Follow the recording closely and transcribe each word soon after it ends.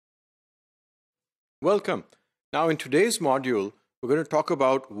Welcome. Now, in today's module, we're going to talk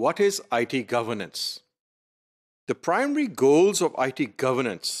about what is IT governance. The primary goals of IT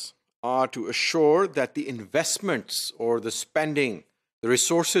governance are to assure that the investments or the spending, the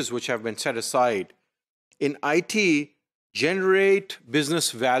resources which have been set aside in IT generate business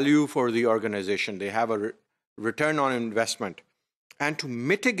value for the organization. They have a return on investment, and to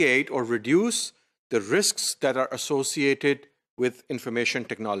mitigate or reduce the risks that are associated with information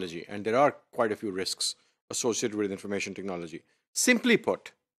technology. And there are quite a few risks associated with information technology. Simply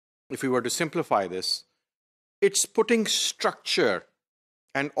put, if we were to simplify this, it's putting structure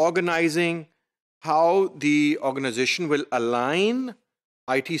and organizing how the organization will align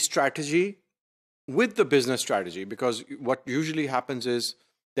IT strategy with the business strategy. Because what usually happens is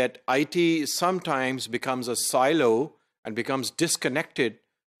that IT sometimes becomes a silo and becomes disconnected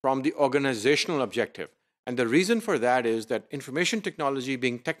from the organizational objective. And the reason for that is that information technology,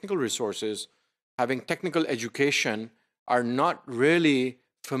 being technical resources, having technical education, are not really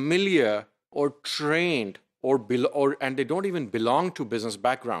familiar or trained and they don't even belong to business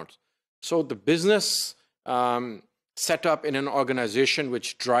backgrounds. So the business setup in an organization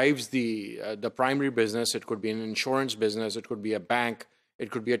which drives the primary business, it could be an insurance business, it could be a bank,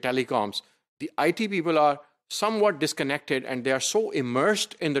 it could be a telecoms. The IT people are somewhat disconnected, and they are so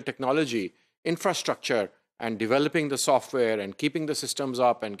immersed in the technology infrastructure and developing the software and keeping the systems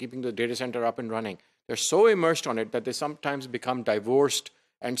up and keeping the data center up and running. They're so immersed on it that they sometimes become divorced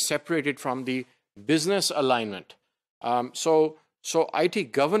and separated from the business alignment. So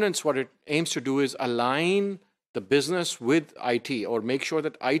IT governance, what it aims to do is align the business with IT, or make sure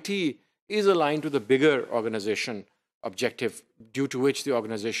that IT is aligned to the bigger organization objective due to which the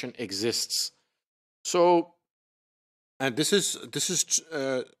organization exists. So, and this is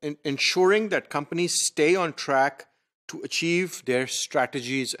ensuring that companies stay on track to achieve their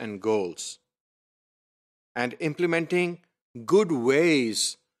strategies and goals, and implementing good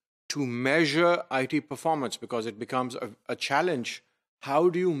ways to measure IT performance, because it becomes a challenge. How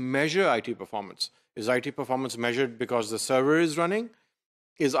do you measure IT performance? Is IT performance measured because the server is running?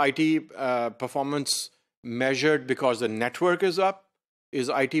 Is IT performance measured because the network is up? Is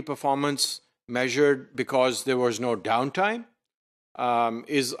IT performance measured because there was no downtime?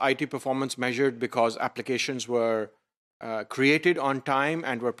 Is IT performance measured because applications were created on time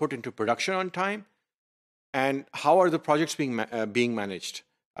and were put into production on time? And how are the projects being managed?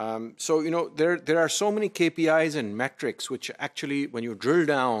 So, there are so many KPIs and metrics which actually, when you drill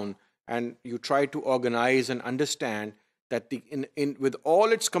down and you try to organize and understand that with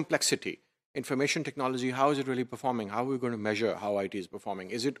all its complexity, information technology, how is it really performing? How are we going to measure how IT is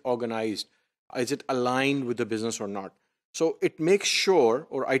performing? Is it organized? Is it aligned with the business or not? So it makes sure,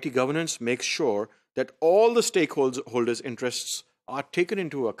 or IT governance makes sure, that all the stakeholders' interests are taken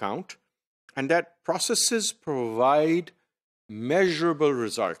into account, and that processes provide measurable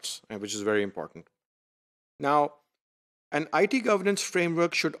results, which is very important. Now, an IT governance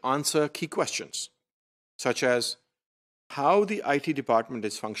framework should answer key questions, such as how the IT department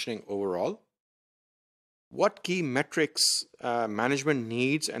is functioning overall, what key metrics management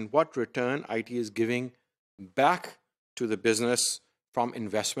needs, and what return IT is giving back to the business from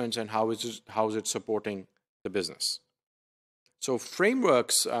investments, and how is it supporting the business. So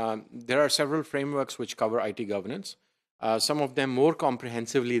frameworks, there are several frameworks which cover IT governance, some of them more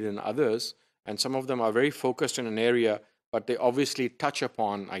comprehensively than others, and some of them are very focused in an area, but they obviously touch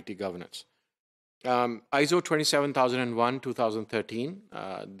upon IT governance. ISO 27001:2013,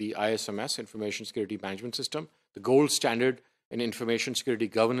 the ISMS, Information Security Management System, the gold standard in information security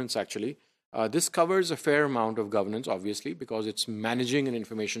governance actually. This covers a fair amount of governance, obviously, because it's managing an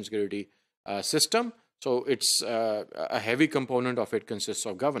information security system. So it's a heavy component of it consists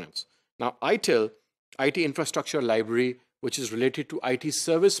of governance. Now, ITIL, IT Infrastructure Library, which is related to IT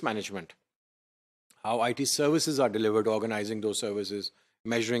service management, how IT services are delivered, organizing those services,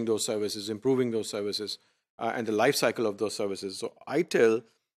 measuring those services, improving those services, and the life cycle of those services. So ITIL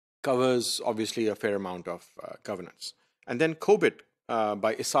covers obviously a fair amount of governance. And then COBIT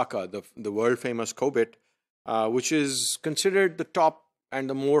by ISACA, the world famous COBIT, which is considered the top and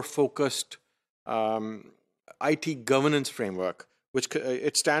the more focused IT governance framework, which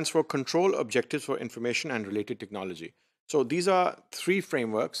it stands for Control Objectives for Information and Related Technology. So these are three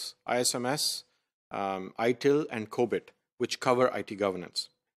frameworks: ISMS, ITIL, and COBIT, which cover IT governance.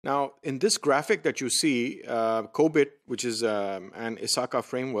 Now, in this graphic that you see, COBIT, which is an ISACA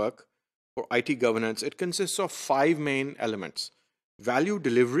framework for IT governance, it consists of 5 main elements: value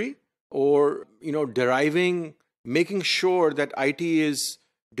delivery, or making sure that IT is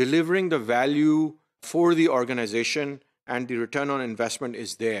delivering the value for the organization and the return on investment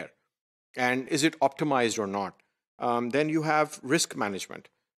is there. and is it optimized or not? Then you have risk management,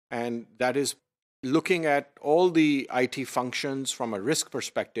 and that is looking at all the IT functions from a risk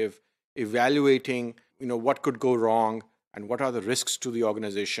perspective, evaluating, what could go wrong and what are the risks to the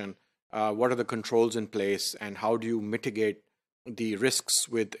organization, what are the controls in place, and how do you mitigate the risks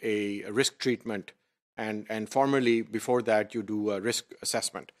with a risk treatment, and formally before that you do a risk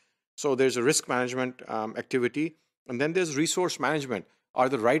assessment. So there's a risk management activity, and then there's resource management. Are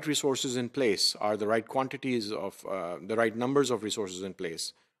the right resources in place? Are the right quantities of the right numbers of resources in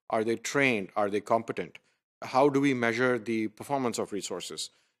place? Are they trained? Are they competent? How do we measure the performance of resources?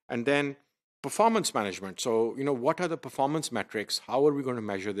 And then performance management. So, what are the performance metrics? How are we going to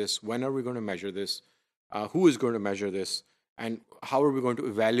measure this? When are we going to measure this? Who is going to measure this? And how are we going to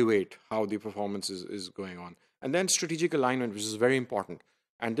evaluate how the performance is going on? And then strategic alignment, which is very important.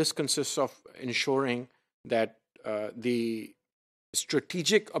 And this consists of ensuring that the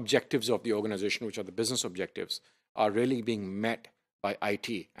strategic objectives of the organization, which are the business objectives, are really being met by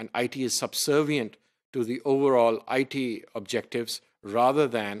IT. And IT is subservient to the overall IT objectives rather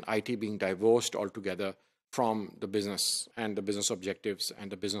than IT being divorced altogether from the business and the business objectives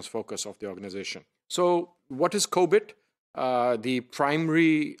and the business focus of the organization. So what is COBIT? The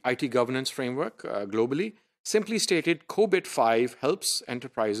primary IT governance framework globally. Simply stated, COBIT 5 helps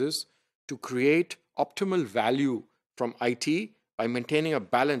enterprises to create optimal value from IT by maintaining a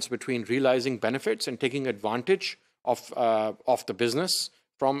balance between realizing benefits and taking advantage of the business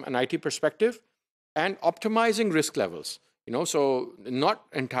from an IT perspective, and optimizing risk levels. So not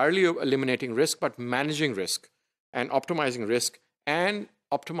entirely eliminating risk, but managing risk and optimizing risk and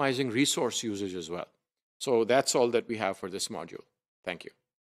optimizing resource usage as well. So that's all that we have for this module. Thank you.